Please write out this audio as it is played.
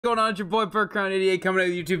What's going on? It's your boy BurkCrown88 coming out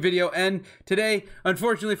with a YouTube video, and today,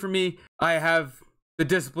 unfortunately for me, I have the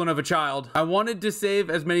discipline of a child. I wanted to save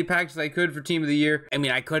as many packs as I could for Team of the Year. I mean,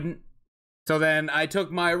 I couldn't. So then I took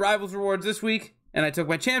my Rivals rewards this week, and I took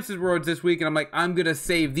my Champs rewards this week, and I'm like, I'm gonna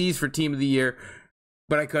save these for Team of the Year,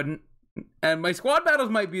 but I couldn't. And my squad battles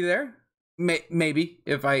might be there, maybe,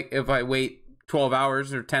 if I wait 12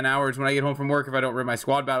 hours or 10 hours when I get home from work, if I don't rip my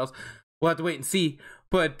squad battles. We'll have to wait and see,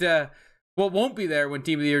 but what won't be there when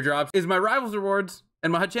Team of the Year drops is my Rivals rewards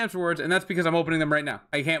and my HUT Champs rewards, and that's because I'm opening them right now.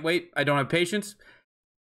 I can't wait. I don't have patience.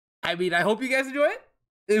 I mean, I hope you guys enjoy it.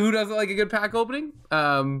 Who doesn't like a good pack opening?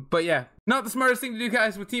 But yeah, not the smartest thing to do,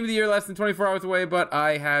 guys, with Team of the Year less than 24 hours away, but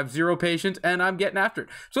I have zero patience and I'm getting after it.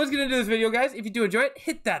 So let's get into this video, guys. If you do enjoy it,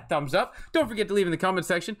 hit that thumbs up. Don't forget to leave in the comment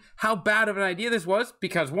section how bad of an idea this was,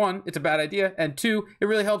 because one, it's a bad idea, and two, it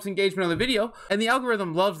really helps engagement on the video, and the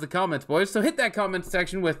algorithm loves the comments, boys. So hit that comment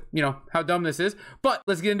section with, you know, how dumb this is. But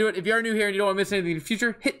let's get into it. If you are new here and you don't want to miss anything in the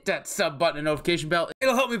future, hit that sub button and notification bell.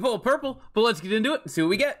 It'll help me pull a purple, but let's get into it and see what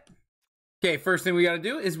we get. Okay, first thing we got to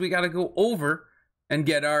do is we got to go over and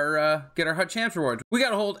get our HUT Champs rewards. We got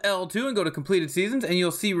to hold L2 and go to completed seasons, and you'll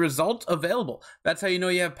see results available. That's how you know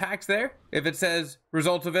you have packs there. If it says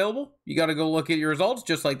results available, you got to go look at your results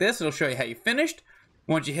just like this. It'll show you how you finished.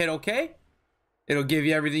 Once you hit OK, it'll give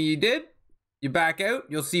you everything you did. You back out,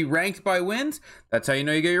 you'll see ranks by wins. That's how you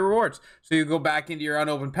know you get your rewards. So you go back into your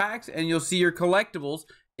unopened packs, and you'll see your collectibles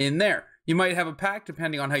in there. You might have a pack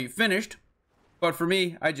depending on how you finished. But for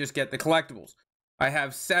me, I just get the collectibles. I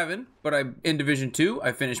have 7, but I'm in Division 2.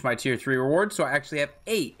 I finished my Tier 3 rewards, so I actually have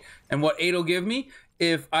 8. And what 8 will give me,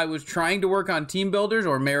 if I was trying to work on team builders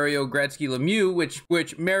or Mario, Gretzky, Lemieux,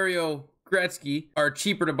 which Mario, Gretzky are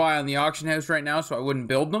cheaper to buy on the auction house right now, so I wouldn't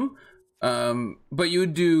build them. But you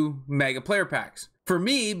would do mega player packs. For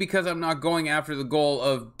me, because I'm not going after the goal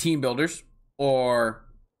of team builders or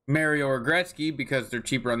Mario or Gretzky because they're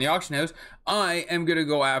cheaper on the auction house, I am going to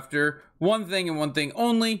go after one thing and one thing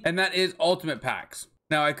only, and that is ultimate packs.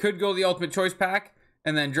 Now, I could go the ultimate choice pack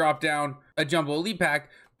and then drop down a jumbo elite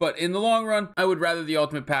pack, but in the long run, I would rather the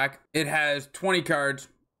ultimate pack. It has 20 cards,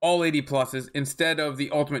 all 80 pluses, instead of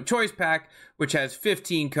the ultimate choice pack, which has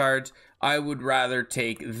 15 cards. I would rather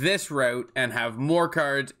take this route and have more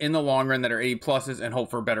cards in the long run that are 80 pluses and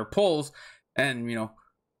hope for better pulls, and, you know,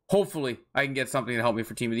 hopefully I can get something to help me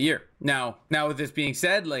for Team of the Year. Now with this being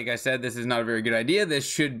said, like I said, this is not a very good idea. This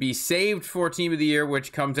should be saved for Team of the Year,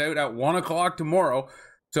 which comes out at 1 o'clock tomorrow.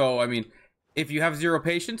 So, I mean, if you have zero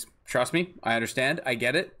patience, trust me, I understand. I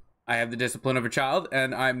get it. I have the discipline of a child,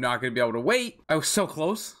 and I'm not going to be able to wait. I was so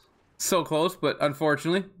close, but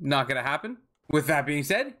unfortunately, not going to happen. With that being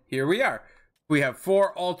said, here we are. We have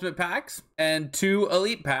 4 ultimate packs and 2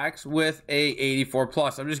 elite packs with a 84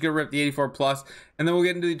 plus. I'm just gonna rip the 84 plus, and then we'll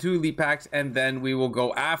get into the 2 elite packs, and then we will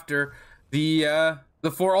go after the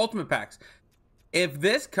 4 ultimate packs. If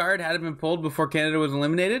this card hadn't been pulled before Canada was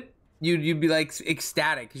eliminated, you'd be like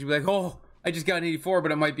ecstatic, because you'd be like, oh, I just got an 84,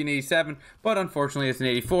 but it might be an 87. But unfortunately, it's an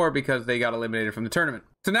 84 because they got eliminated from the tournament.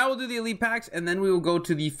 So now we'll do the elite packs, and then we will go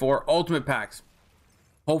to the 4 ultimate packs.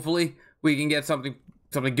 Hopefully, we can get something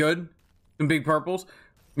good. Some big purples.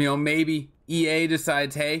 You know, maybe EA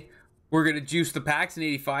decides, hey, we're gonna juice the packs in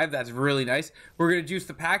 85. That's really nice. We're gonna juice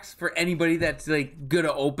the packs for anybody that's like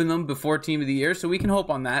gonna open them before Team of the Year, so we can hope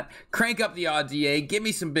on that. Crank up the odds, EA. Give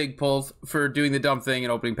me some big pulls for doing the dumb thing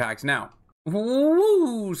and opening packs now.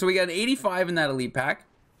 Woo! So we got an 85 in that elite pack.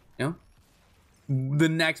 You know, the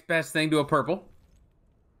next best thing to a purple.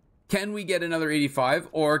 Can we get another 85,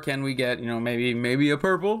 or can we get, you know, maybe a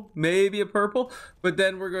purple, but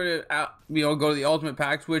then we're going to, you know, go to the ultimate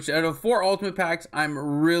packs, which out of 4 ultimate packs, I'm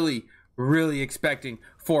really expecting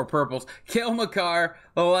 4 purples. Cale Makar,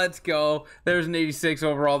 let's go. There's an 86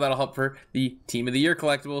 overall. That'll help for the Team of the Year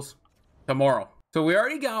collectibles tomorrow. So we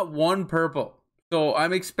already got 1 purple. So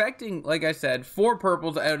I'm expecting, like I said, 4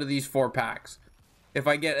 purples out of these 4 packs. If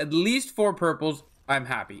I get at least 4 purples, I'm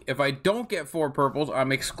happy. If I don't get 4 purples,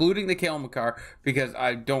 I'm excluding the Cale Makar because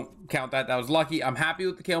I don't count that. That was lucky. I'm happy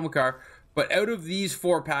with the Cale Makar, but out of these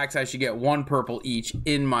 4 packs, I should get 1 purple each,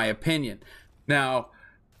 in my opinion. Now,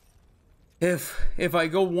 if I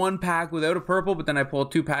go 1 pack without a purple, but then I pull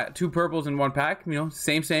 2 purples in 1 pack, you know,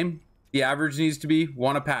 same. The average needs to be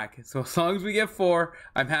 1 a pack. So as long as we get 4,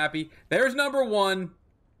 I'm happy. There's number 1.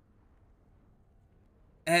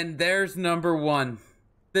 And there's number 1.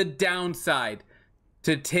 The downside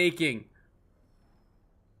to taking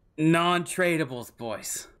non-tradables,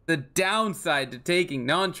 boys. The downside to taking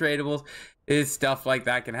non-tradables is stuff like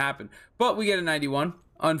that can happen. But we get a 91.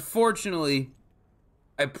 Unfortunately,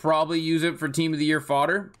 I probably use it for Team of the Year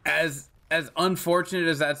fodder. As as unfortunate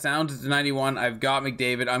as that sounds, it's a 91. I've got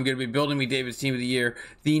McDavid. I'm going to be building McDavid's team of the year.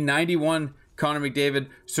 The 91 Connor McDavid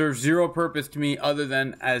serves zero purpose to me other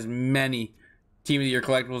than as many team of the year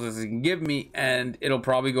collectibles as it can give me, and it'll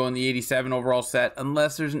probably go in the 87 overall set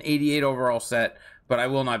unless there's an 88 overall set, but I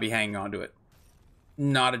will not be hanging on to it.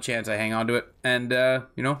 Not a chance I hang on to it. And,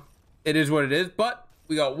 you know, it is what it is, but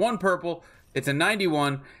we got one purple. It's a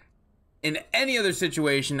 91. In any other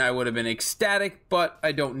situation, I would have been ecstatic, but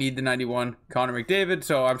I don't need the 91 Connor McDavid,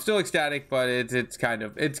 so I'm still ecstatic, but it's kind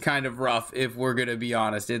of rough if we're gonna be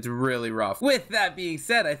honest. It's really rough. With that being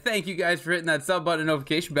said, I thank you guys for hitting that sub button and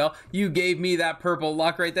notification bell. You gave me that purple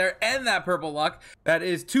luck right there, and that purple luck. That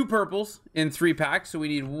is 2 purples in 3 packs, so we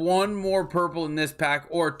need 1 more purple in this pack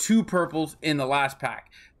or 2 purples in the last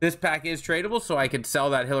pack. This pack is tradable, so I could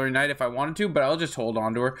sell that Hillary Knight if I wanted to, but I'll just hold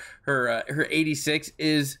on to her. Her 86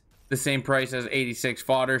 is the same price as 86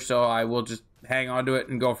 fodder, so I will just hang on to it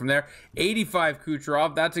and go from there. 85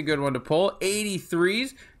 Kucherov, that's a good one to pull.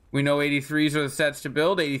 83s, we know 83s are the sets to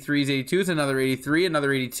build. 83s, 82s, another 83,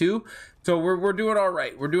 another 82. So we're doing all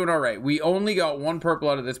right. We're doing all right. We only got 1 purple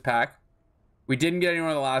out of this pack. We didn't get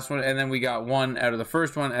anyone in the last one, and then we got 1 out of the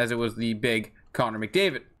first one, as it was the big Connor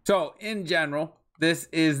McDavid. So in general, this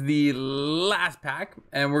is the last pack,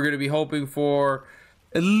 and we're going to be hoping for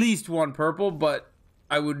at least 1 purple, but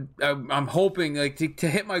I'm hoping, like, to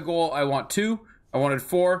hit my goal, I want 2. I wanted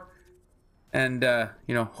 4. And,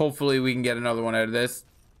 you know, hopefully we can get another one out of this.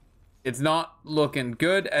 It's not looking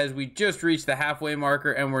good, as we just reached the halfway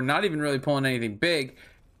marker, and we're not even really pulling anything big.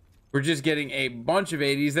 We're just getting a bunch of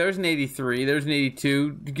 80s. There's an 83. There's an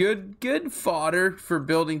 82. Good fodder for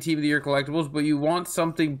building Team of the Year collectibles, but you want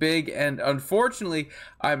something big, and unfortunately,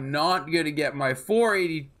 I'm not going to get my 4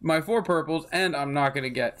 purples, and I'm not going to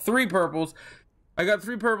get 3 purples. I got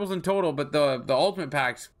 3 purples in total, but the ultimate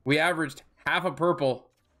packs, we averaged half a purple.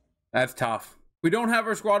 That's tough. We don't have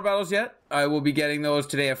our squad battles yet. I will be getting those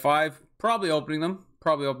today at 5. Probably opening them.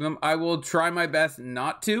 I will try my best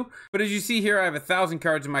not to. But as you see here, I have 1,000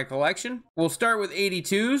 cards in my collection. We'll start with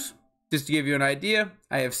 82s, just to give you an idea.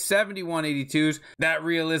 I have 71 82s. That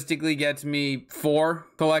realistically gets me 4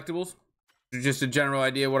 collectibles. Just a general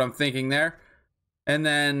idea what I'm thinking there. And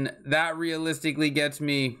then that realistically gets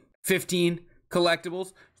me 15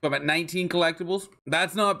 collectibles, so I'm at 19 collectibles.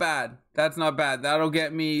 That's not bad. That's not bad. That'll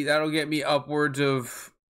get me upwards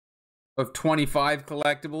of 25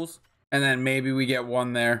 collectibles, and then maybe we get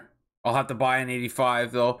 1 there. I'll have to buy an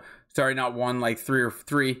 85 though. Sorry, not 1, like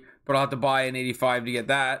 3, but I'll have to buy an 85 to get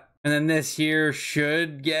that. And then this here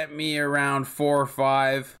should get me around 4 or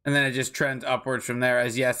 5, and then it just trends upwards from there,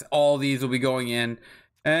 as yes, all these will be going in,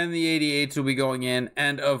 and the 88s will be going in,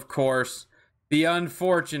 and of course the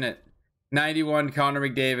unfortunate 91 Connor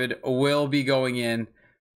McDavid will be going in.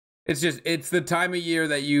 It's the time of year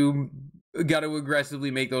that you got to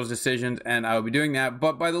aggressively make those decisions, and I will be doing that.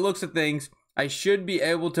 But by the looks of things, I should be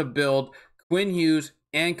able to build Quinn Hughes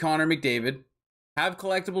and Connor McDavid, have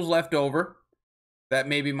collectibles left over, that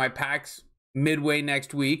maybe my packs midway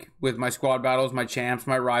next week with my squad battles, my champs,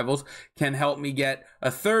 my rivals can help me get a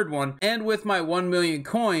 3rd one. And with my 1 million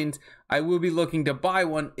coins, I will be looking to buy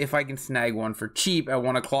one if I can snag one for cheap at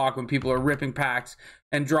 1 o'clock when people are ripping packs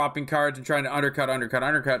and dropping cards and trying to undercut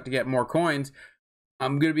to get more coins.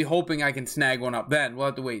 I'm going to be hoping I can snag one up then. We'll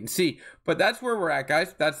have to wait and see. But that's where we're at,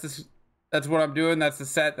 guys. That's what I'm doing. That's the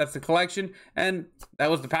set. That's the collection. And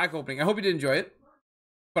that was the pack opening. I hope you did enjoy it.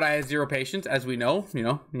 But I had 0 patience, as we know.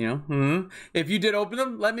 If you did open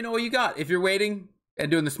them, let me know what you got. If you're waiting and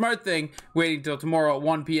doing the smart thing, waiting till tomorrow at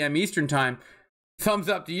 1 p.m. Eastern time, thumbs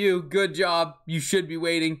up to you. Good job. You should be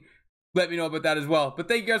waiting. Let me know about that as well. But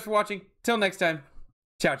thank you guys for watching. Till next time.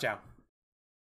 Ciao, ciao.